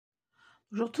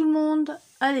Bonjour tout le monde.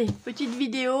 Allez, petite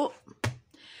vidéo.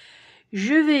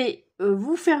 Je vais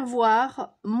vous faire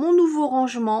voir mon nouveau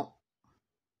rangement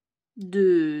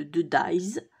de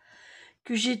dies.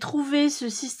 Que j'ai trouvé ce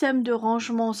système de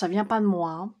rangement, ça vient pas de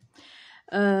moi,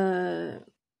 hein,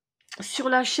 sur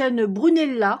la chaîne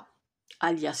Brunella,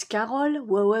 alias Carole.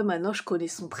 Ouais, maintenant je connais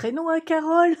son prénom, hein,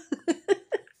 Carole.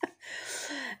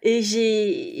 Et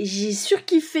j'ai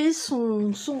surkiffé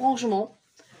son rangement.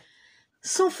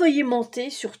 Sans feuille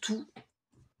aimantée surtout.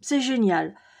 C'est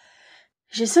génial.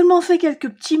 J'ai seulement fait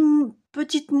quelques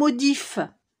petites modifs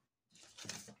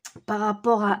par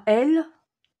rapport à elle,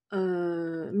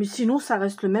 mais sinon ça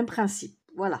reste le même principe.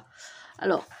 Voilà.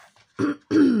 Alors, je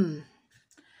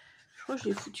crois que je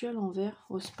l'ai foutu à l'envers.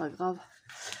 Oh, c'est pas grave.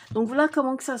 Donc voilà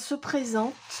comment que ça se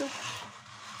présente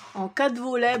en 4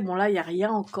 volets. Bon là il n'y a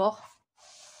rien encore.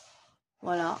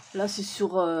 Voilà. Là c'est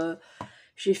sur.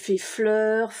 J'ai fait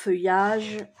fleurs,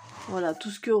 feuillage. Voilà, tout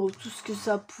ce que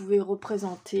ça pouvait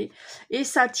représenter. Et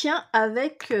ça tient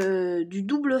avec du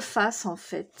double face, en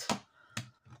fait.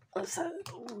 Oh,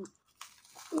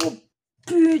 oh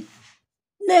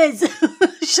punaise.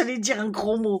 J'allais dire un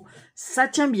gros mot. Ça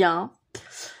tient bien.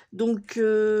 Donc,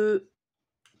 alors,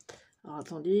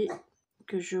 attendez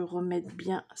que je remette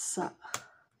bien ça.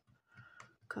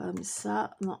 Comme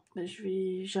ça. Non,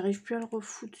 j'arrive plus à le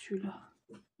refoutre, celui-là.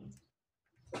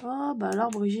 Oh, bah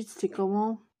alors, Brigitte, c'était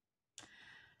comment ?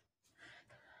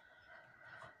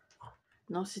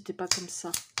 Non, c'était pas comme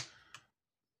ça.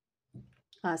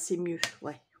 Ah, c'est mieux.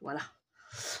 Ouais, voilà.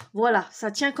 Voilà,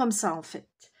 ça tient comme ça, en fait.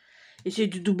 Et c'est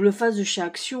du double face de chez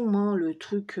Action, hein, le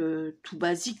truc tout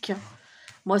basique. Hein.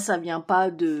 Moi, ça vient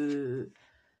pas de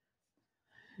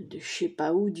je sais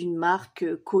pas où, d'une marque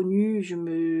connue.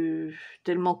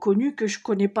 Tellement connue que je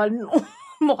connais pas le nom.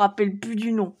 Je me rappelle plus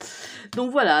du nom.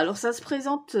 Donc voilà, alors ça se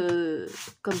présente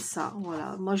comme ça.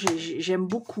 Voilà, moi j'aime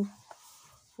beaucoup.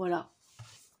 Voilà.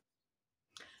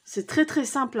 C'est très très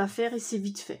simple à faire et c'est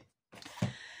vite fait.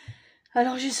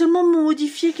 Alors j'ai seulement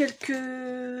modifié quelques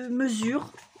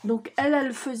mesures. Donc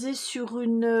elle faisait sur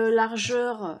une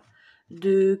largeur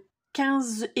de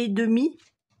 15,5.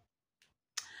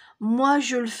 Moi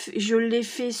je l'ai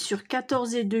fait sur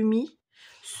 14,5.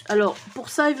 Alors pour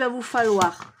ça il va vous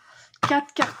falloir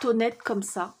 4 cartonnettes comme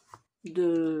ça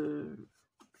de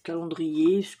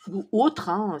calendrier ou autre,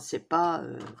 hein, c'est pas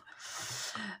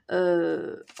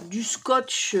du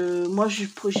scotch. Moi j'ai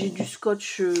du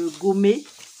scotch gommé.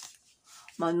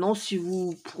 Maintenant, si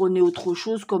vous prenez autre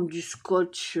chose comme du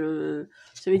scotch, vous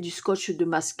savez, du scotch de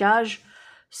masquage,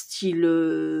 style,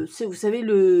 vous savez,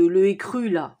 le écru,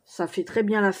 là, ça fait très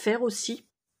bien l'affaire aussi.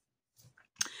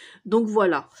 Donc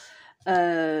voilà.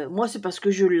 Moi, c'est parce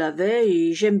que je l'avais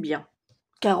et j'aime bien.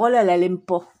 Carole, elle l'aime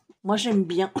pas. Moi, j'aime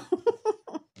bien.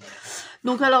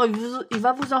 Donc alors, il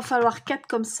va vous en falloir 4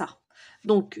 comme ça.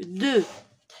 Donc 2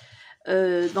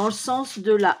 dans le sens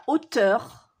de la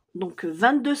hauteur, donc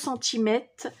 22 cm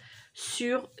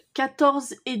sur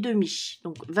 14,5.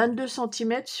 Donc 22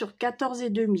 cm sur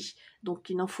 14,5. Donc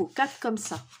il en faut 4 comme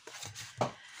ça.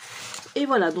 Et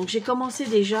voilà, donc j'ai commencé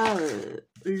déjà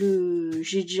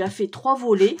j'ai déjà fait 3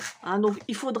 volets. Hein, donc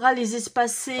il faudra les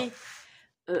espacer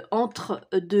entre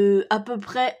à peu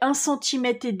près 1,5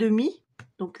 cm.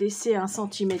 Donc laisser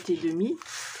 1,5 cm.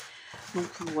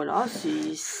 Donc voilà,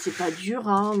 c'est pas dur,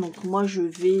 hein. Donc moi je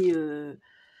vais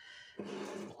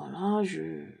voilà,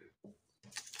 je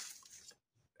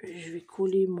vais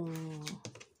coller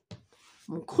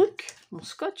mon truc, mon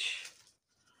scotch.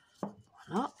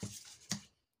 Voilà.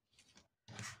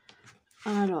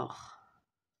 Alors,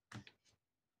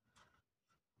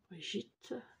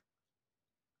 Brigitte.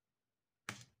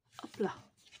 Hop là.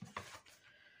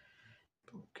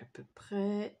 Donc à peu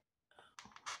près.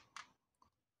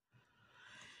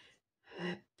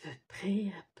 À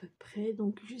peu près.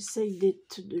 Donc j'essaye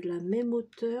d'être de la même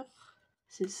hauteur.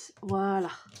 Voilà.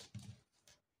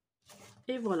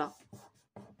 Et voilà.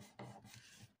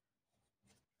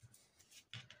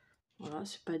 Voilà,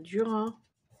 c'est pas dur, hein.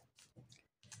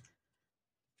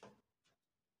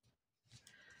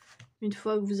 Une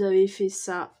fois que vous avez fait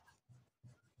ça,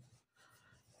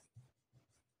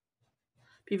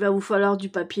 puis il va vous falloir du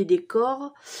papier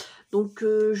décor. Donc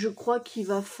je crois qu'il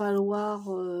va falloir,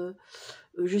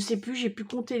 je sais plus, j'ai pu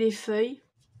compter les feuilles,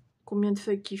 combien de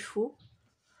feuilles qu'il faut.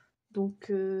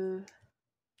 Donc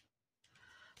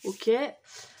ok.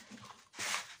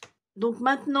 Donc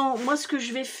maintenant, moi ce que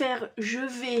je vais faire, je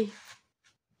vais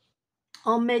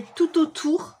en mettre tout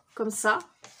autour, comme ça.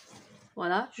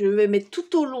 Voilà, je vais mettre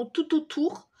tout au long, tout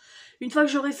autour. Une fois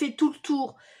que j'aurai fait tout le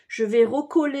tour, je vais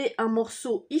recoller un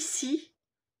morceau ici,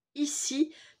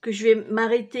 que je vais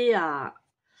m'arrêter à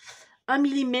 1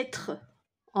 mm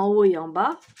en haut et en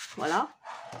bas, voilà.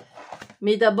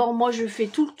 Mais d'abord, moi, je fais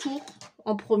tout le tour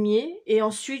en premier. Et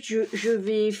ensuite, je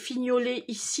vais fignoler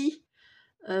ici.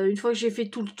 Une fois que j'ai fait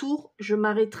tout le tour, je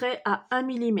m'arrêterai à 1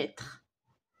 mm.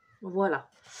 Voilà.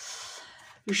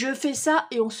 Je fais ça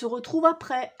et on se retrouve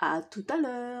après. À tout à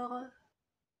l'heure.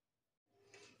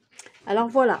 Alors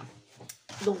voilà.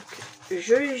 Donc,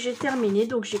 j'ai terminé.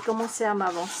 Donc, j'ai commencé à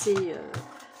m'avancer.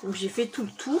 Donc, j'ai fait tout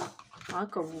le tour, hein,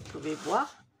 comme vous pouvez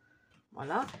voir.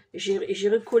 Voilà. J'ai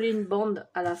recollé une bande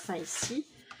à la fin ici.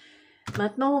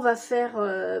 Maintenant, on va faire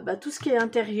tout ce qui est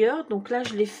intérieur. Donc là,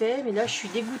 je l'ai fait. Mais là, je suis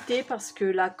dégoûtée parce que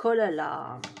la colle, elle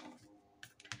a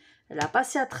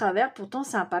passé à travers. Pourtant,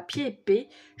 c'est un papier épais.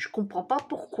 Je comprends pas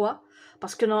pourquoi.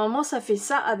 Parce que normalement, ça fait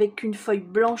ça avec une feuille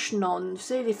blanche. Non, vous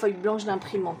savez, les feuilles blanches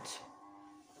d'imprimante.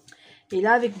 Et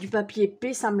là, avec du papier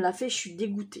épais, ça me l'a fait. Je suis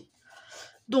dégoûtée.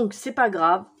 Donc, c'est pas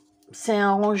grave. C'est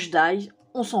un range d'ail.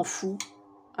 On s'en fout.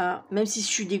 Hein. Même si je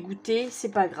suis dégoûtée,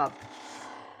 c'est pas grave.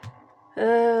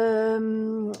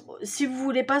 Si vous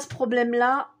voulez pas ce problème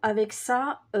là avec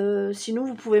ça, sinon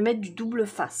vous pouvez mettre du double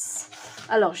face.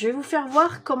 Alors je vais vous faire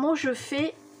voir comment je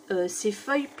fais ces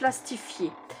feuilles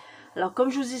plastifiées. Alors comme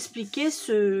je vous expliquais,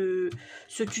 ce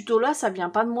tuto là, ça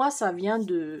vient pas de moi, ça vient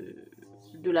de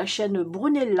la chaîne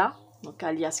Brunella, donc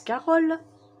alias Carole.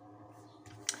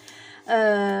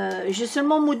 J'ai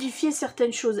seulement modifié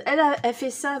certaines choses. Elle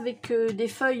fait ça avec des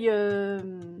feuilles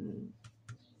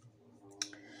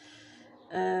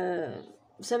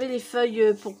vous savez, les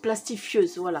feuilles pour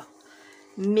plastifieuses, voilà.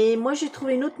 Mais moi, j'ai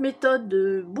trouvé une autre méthode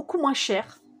beaucoup moins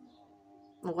chère.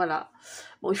 Voilà.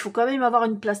 Bon, il faut quand même avoir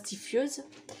une plastifieuse.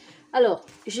 Alors,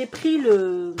 j'ai pris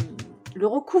le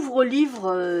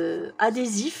recouvre-livre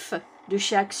adhésif de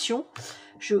chez Action.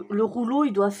 Le rouleau,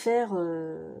 il doit faire,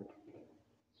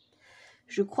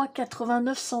 je crois,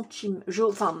 89 centimes.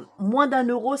 Enfin, moins d'1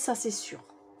 €, ça c'est sûr.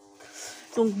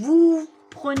 Donc, vous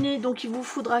prenez, donc il vous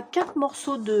faudra 4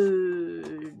 morceaux de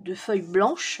feuilles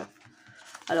blanches.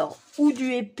 Alors, ou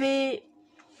du épais,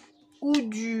 ou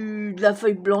de la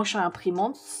feuille blanche à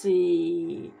imprimante.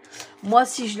 C'est moi,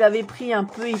 si je l'avais pris un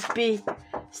peu épais,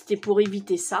 c'était pour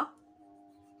éviter ça.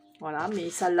 Voilà, mais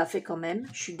ça l'a fait quand même.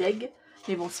 Je suis deg.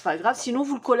 Mais bon, c'est pas grave. Sinon,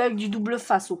 vous le collez avec du double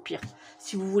face au pire.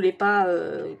 Si vous voulez pas,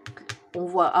 on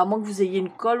voit, à moins que vous ayez une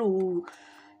colle ou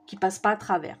qui passe pas à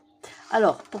travers.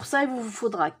 Alors, pour ça, il vous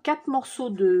faudra 4 morceaux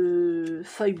de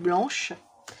feuilles blanches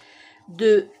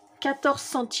de 14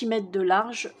 cm de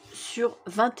large sur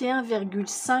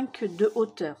 21,5 de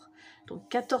hauteur. Donc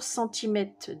 14 cm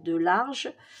de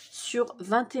large sur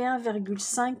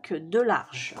 21,5 de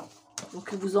large. Donc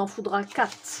il vous en faudra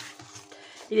 4.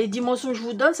 Et les dimensions que je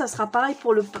vous donne, ça sera pareil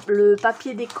pour le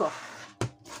papier décor.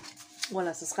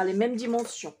 Voilà, ça sera les mêmes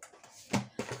dimensions.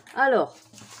 Alors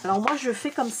moi je fais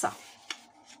comme ça.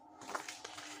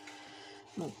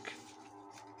 Donc,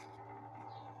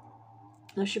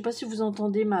 là, je sais pas si vous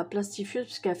entendez ma plastifieuse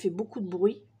parce qu'elle fait beaucoup de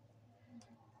bruit.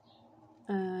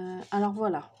 Alors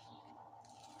voilà.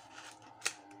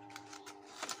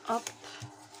 Hop.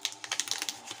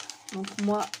 Donc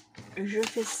moi, je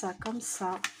fais ça comme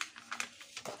ça.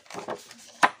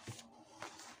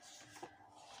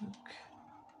 Donc.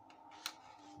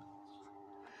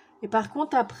 Et par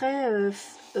contre, après,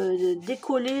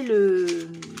 décoller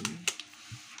le...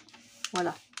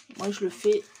 Voilà. Moi, je le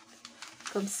fais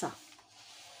comme ça.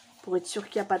 Pour être sûr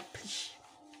qu'il n'y a pas de pli.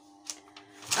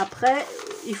 Après,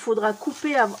 il faudra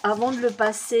couper avant de le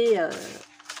passer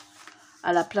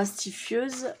à la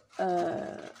plastifieuse.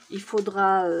 Il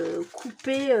faudra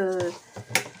couper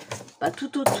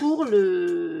tout autour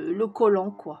le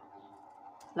collant, quoi.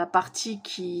 La partie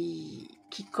qui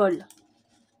colle.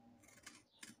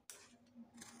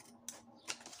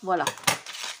 Voilà.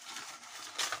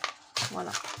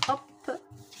 Voilà. Hop.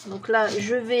 Donc là,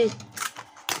 je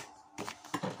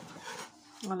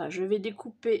vais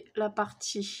découper la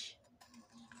partie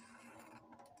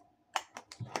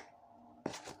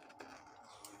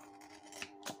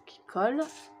qui colle.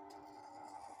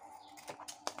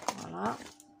 Voilà.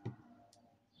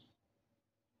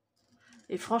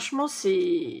 Et franchement,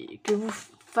 c'est que vous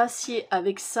fassiez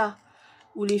avec ça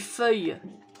ou les feuilles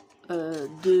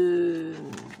de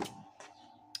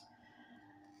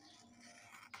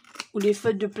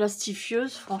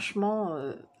plastifieuse, franchement,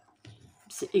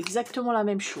 c'est exactement la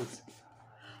même chose.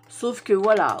 Sauf que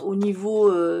voilà, au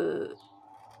niveau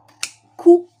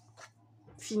coût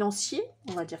financier,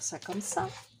 on va dire ça comme ça,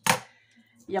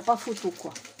 il n'y a pas photo,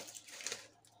 quoi.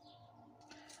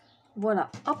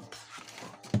 Voilà, hop.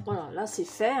 Voilà, là c'est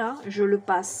fait, hein. Je le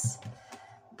passe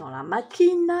dans la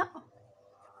machine.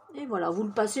 Et voilà, vous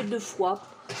le passez 2 fois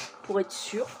pour être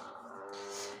sûr.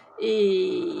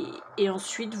 Et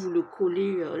ensuite, vous le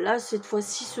collez. Là, cette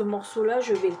fois-ci, ce morceau-là,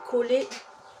 je vais le coller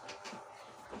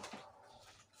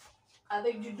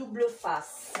avec du double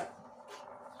face.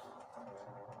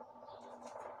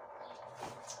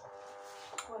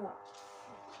 Voilà.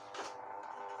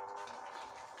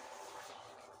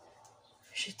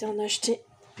 J'étais en acheter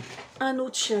un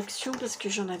autre chez Action parce que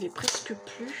j'en avais presque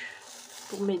plus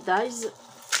pour mes dies.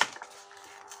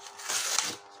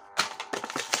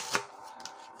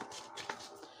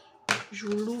 Je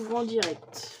vous l'ouvre en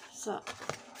direct. Ça.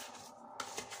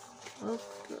 Hop.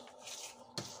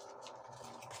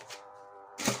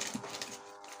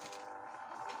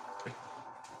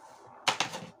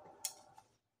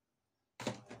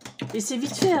 Et c'est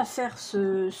vite fait à faire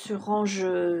ce range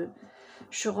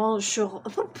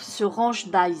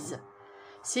dies.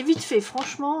 C'est vite fait,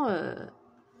 franchement.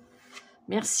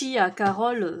 Merci à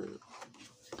Carole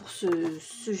pour ce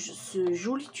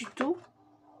joli tuto,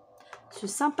 ce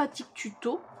sympathique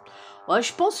tuto. Ouais,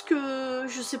 je pense que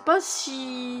je sais pas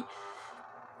si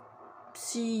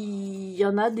s'il y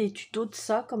en a des tutos de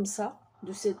ça comme ça,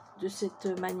 de cette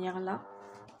manière-là.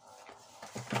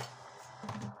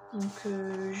 Donc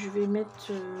je vais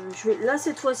mettre, là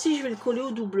cette fois-ci je vais le coller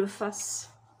au double face.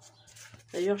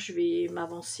 D'ailleurs je vais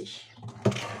m'avancer.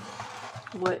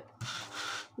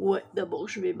 Ouais, d'abord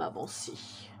je vais m'avancer.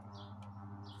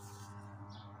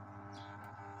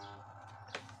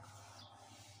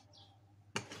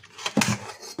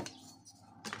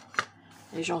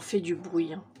 Et j'en fais du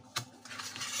bruit. Hein.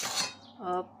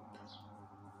 Hop.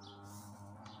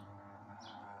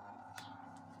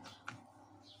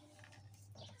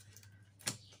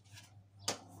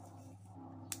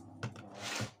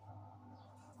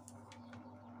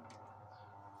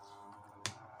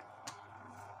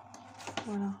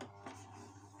 Voilà.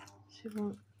 C'est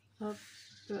bon. Hop.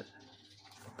 Je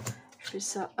fais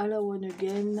ça à la one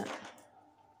again.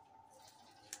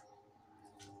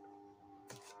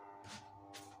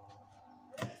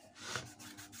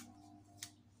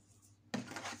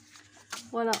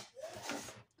 Voilà.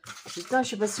 Putain, je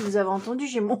sais pas si vous avez entendu,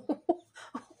 j'ai mon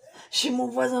j'ai mon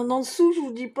voisin d'en dessous, je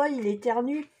vous dis pas, il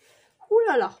éternue. Ouh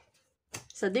là là,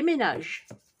 ça déménage.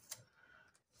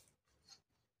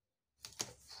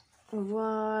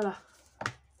 Voilà.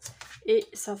 Et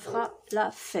ça fera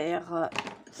l'affaire.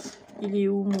 Il est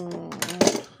où mon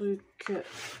truc?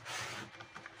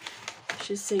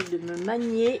 J'essaye de me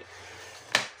manier.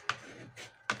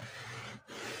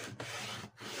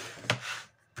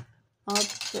 Hop.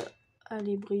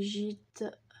 Allez Brigitte.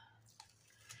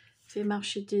 Fais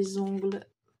marcher tes ongles.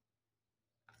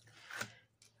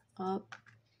 Hop.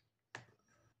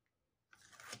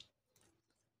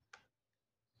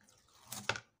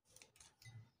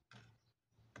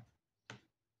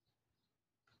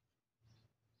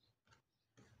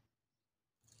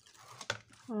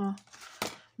 Voilà.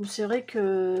 Bon, c'est vrai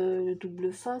que le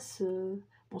double face,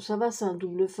 bon ça va, c'est un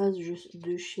double face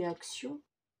de chez Action.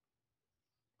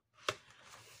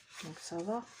 Donc ça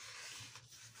va.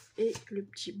 Et le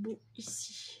petit bout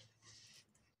ici.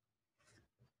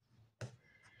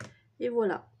 Et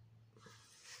voilà.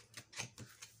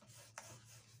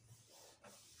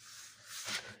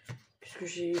 Puisque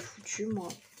j'ai foutu moi.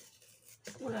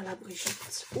 Oh là là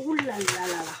Brigitte. Oh là là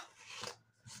là là.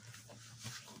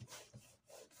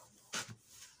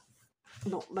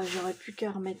 Non, bah j'aurais plus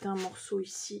qu'à remettre un morceau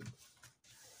ici.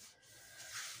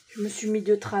 Je me suis mis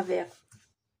de travers.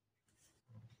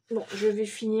 Bon, je vais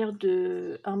finir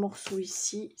un morceau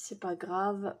ici, c'est pas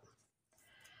grave.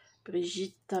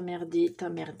 Brigitte, t'as merdé, t'as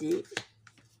merdé.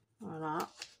 Voilà.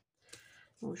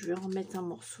 Donc je vais remettre un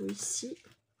morceau ici.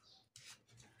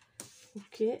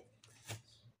 Ok.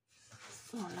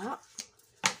 Voilà.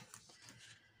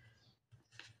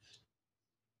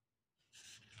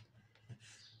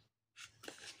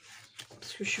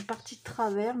 Parce que je suis partie de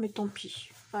travers, mais tant pis.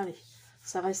 Allez,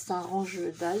 ça reste un range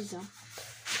dies. Hein.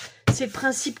 C'est le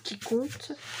principe qui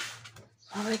compte.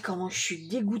 Ah ouais, comment je suis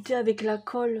dégoûtée avec la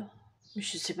colle. Mais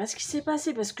je sais pas ce qui s'est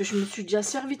passé parce que je me suis déjà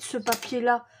servi de ce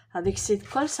papier-là. Avec cette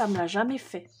colle, ça me l'a jamais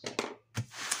fait.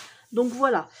 Donc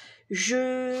voilà.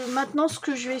 Maintenant, ce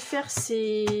que je vais faire,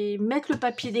 c'est mettre le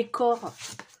papier décor.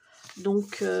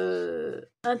 Donc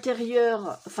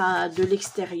intérieur, enfin de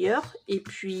l'extérieur. Et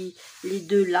puis les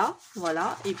deux là.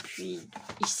 Voilà. Et puis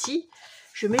ici,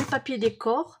 je mets le papier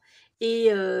décor. Et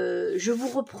je vous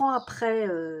reprends après,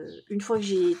 une fois que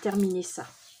j'ai terminé ça.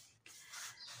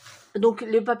 Donc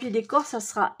le papier décor, ça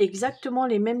sera exactement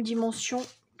les mêmes dimensions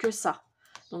que ça.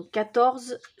 Donc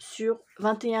 14 sur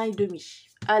 21,5.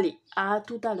 Allez, à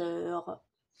tout à l'heure.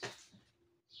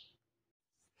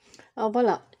 Alors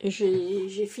voilà,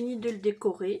 j'ai fini de le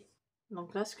décorer.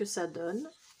 Donc là, ce que ça donne.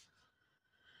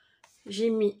 j'ai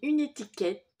mis une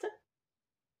étiquette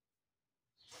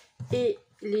et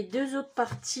les deux autres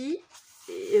parties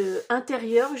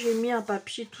intérieures, j'ai mis un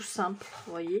papier tout simple,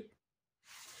 vous voyez.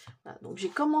 Voilà, donc j'ai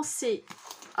commencé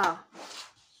à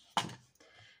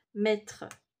mettre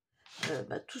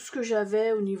tout ce que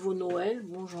j'avais au niveau Noël.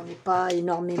 Bon, j'en ai pas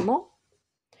énormément,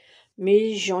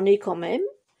 mais j'en ai quand même.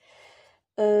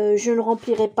 Je ne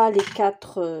remplirai pas les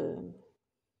quatre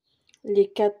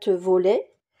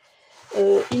volets.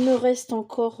 Il me reste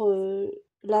encore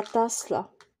la tasse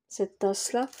là, cette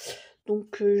tasse là.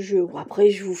 Donc après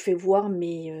je vous fais voir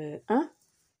mes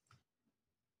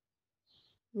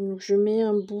donc je mets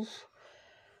un bout.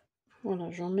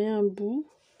 Voilà, j'en mets un bout.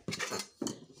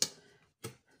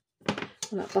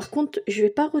 Voilà. Par contre, je vais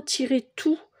pas retirer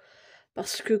tout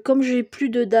parce que comme j'ai plus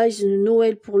de dies de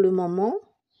Noël pour le moment.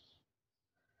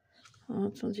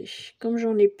 Attendez, comme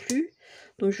j'en ai plus,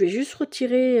 donc je vais juste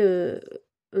retirer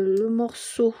le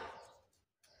morceau.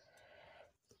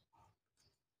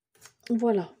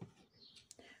 Voilà.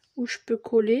 Où je peux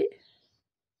coller.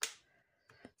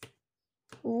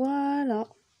 Voilà.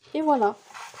 Et voilà.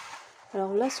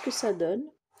 Alors là, ce que ça donne.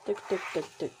 Tac, tac, tac,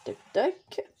 tac, tac,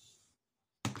 tac.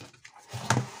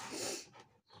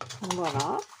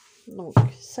 Voilà. Donc,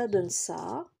 ça donne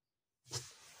ça.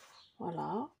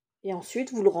 Voilà. Et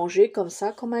ensuite, vous le rangez comme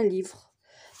ça, comme un livre.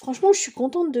 Franchement, je suis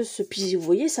contente de ce. Puis, vous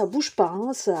voyez, ça bouge pas.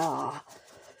 Hein, ça...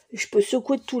 Je peux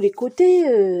secouer de tous les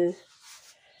côtés.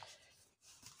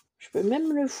 Je peux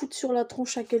même le foutre sur la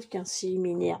tronche à quelqu'un s'il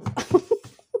m'énerve.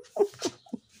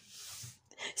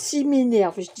 S'il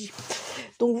m'énerve, je dis.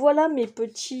 Donc, voilà mes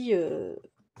petits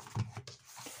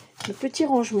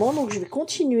rangements. Donc, je vais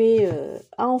continuer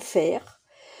à en faire.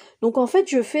 Donc, en fait,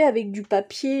 je fais avec du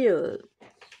papier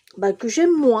que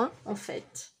j'aime moins, en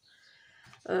fait.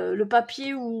 Le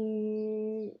papier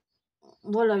où...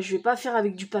 Voilà, je vais pas faire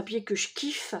avec du papier que je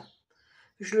kiffe.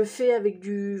 Je le fais avec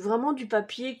vraiment du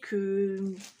papier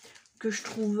que je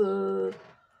trouve...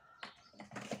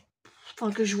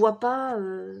 Enfin, que je vois pas...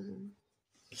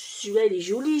 Celui-là, il est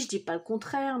joli, je dis pas le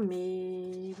contraire,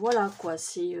 mais voilà, quoi.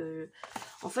 C'est...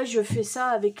 En fait, je fais ça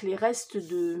avec les restes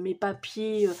de mes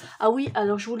papiers. Ah oui,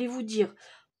 alors je voulais vous dire,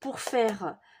 pour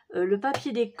faire le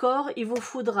papier décor, il vous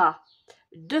faudra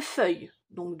 2 feuilles,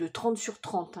 donc de 30 sur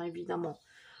 30, hein, évidemment.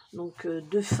 Donc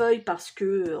 2 feuilles parce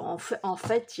que en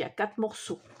fait, il y a 4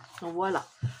 morceaux. Donc voilà.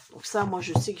 Donc ça, moi,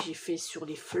 je sais que j'ai fait sur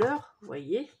les fleurs, vous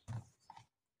voyez.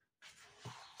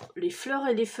 Les fleurs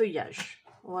et les feuillages.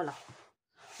 Voilà.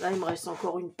 Là, il me reste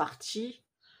encore une partie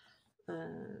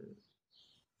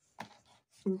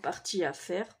à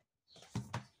faire.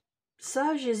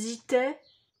 Ça, j'hésitais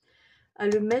à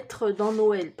le mettre dans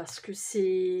Noël parce que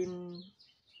c'est...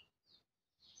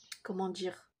 Comment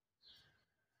dire,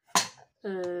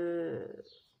 c'est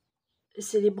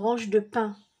les branches de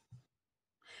pin.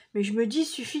 Mais je me dis, il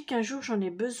suffit qu'un jour j'en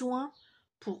ai besoin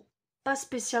pour pas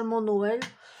spécialement Noël.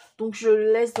 Donc je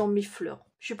le laisse dans mes fleurs.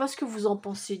 Je sais pas ce que vous en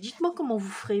pensez. Dites-moi comment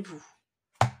vous ferez, vous.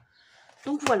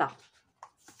 Donc voilà.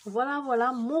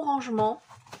 Voilà mon rangement.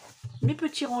 Mes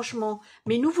petits rangements.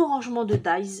 Mes nouveaux rangements de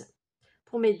dies.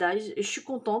 Pour mes dies. Et je suis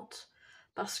contente.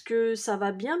 Parce que ça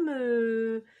va bien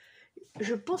me...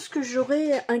 Je pense que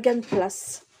j'aurai un gain de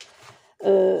place.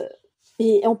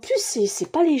 Et en plus,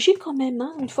 c'est pas léger quand même.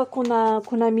 Hein, une fois qu'on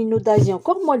a mis nos dies. Et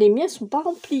encore, moi, les miens sont pas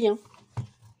remplis. Hein.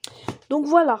 Donc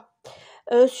voilà.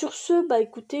 Sur ce,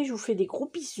 écoutez, je vous fais des gros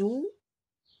bisous.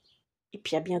 Et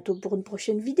puis à bientôt pour une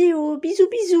prochaine vidéo. Bisous,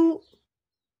 bisous.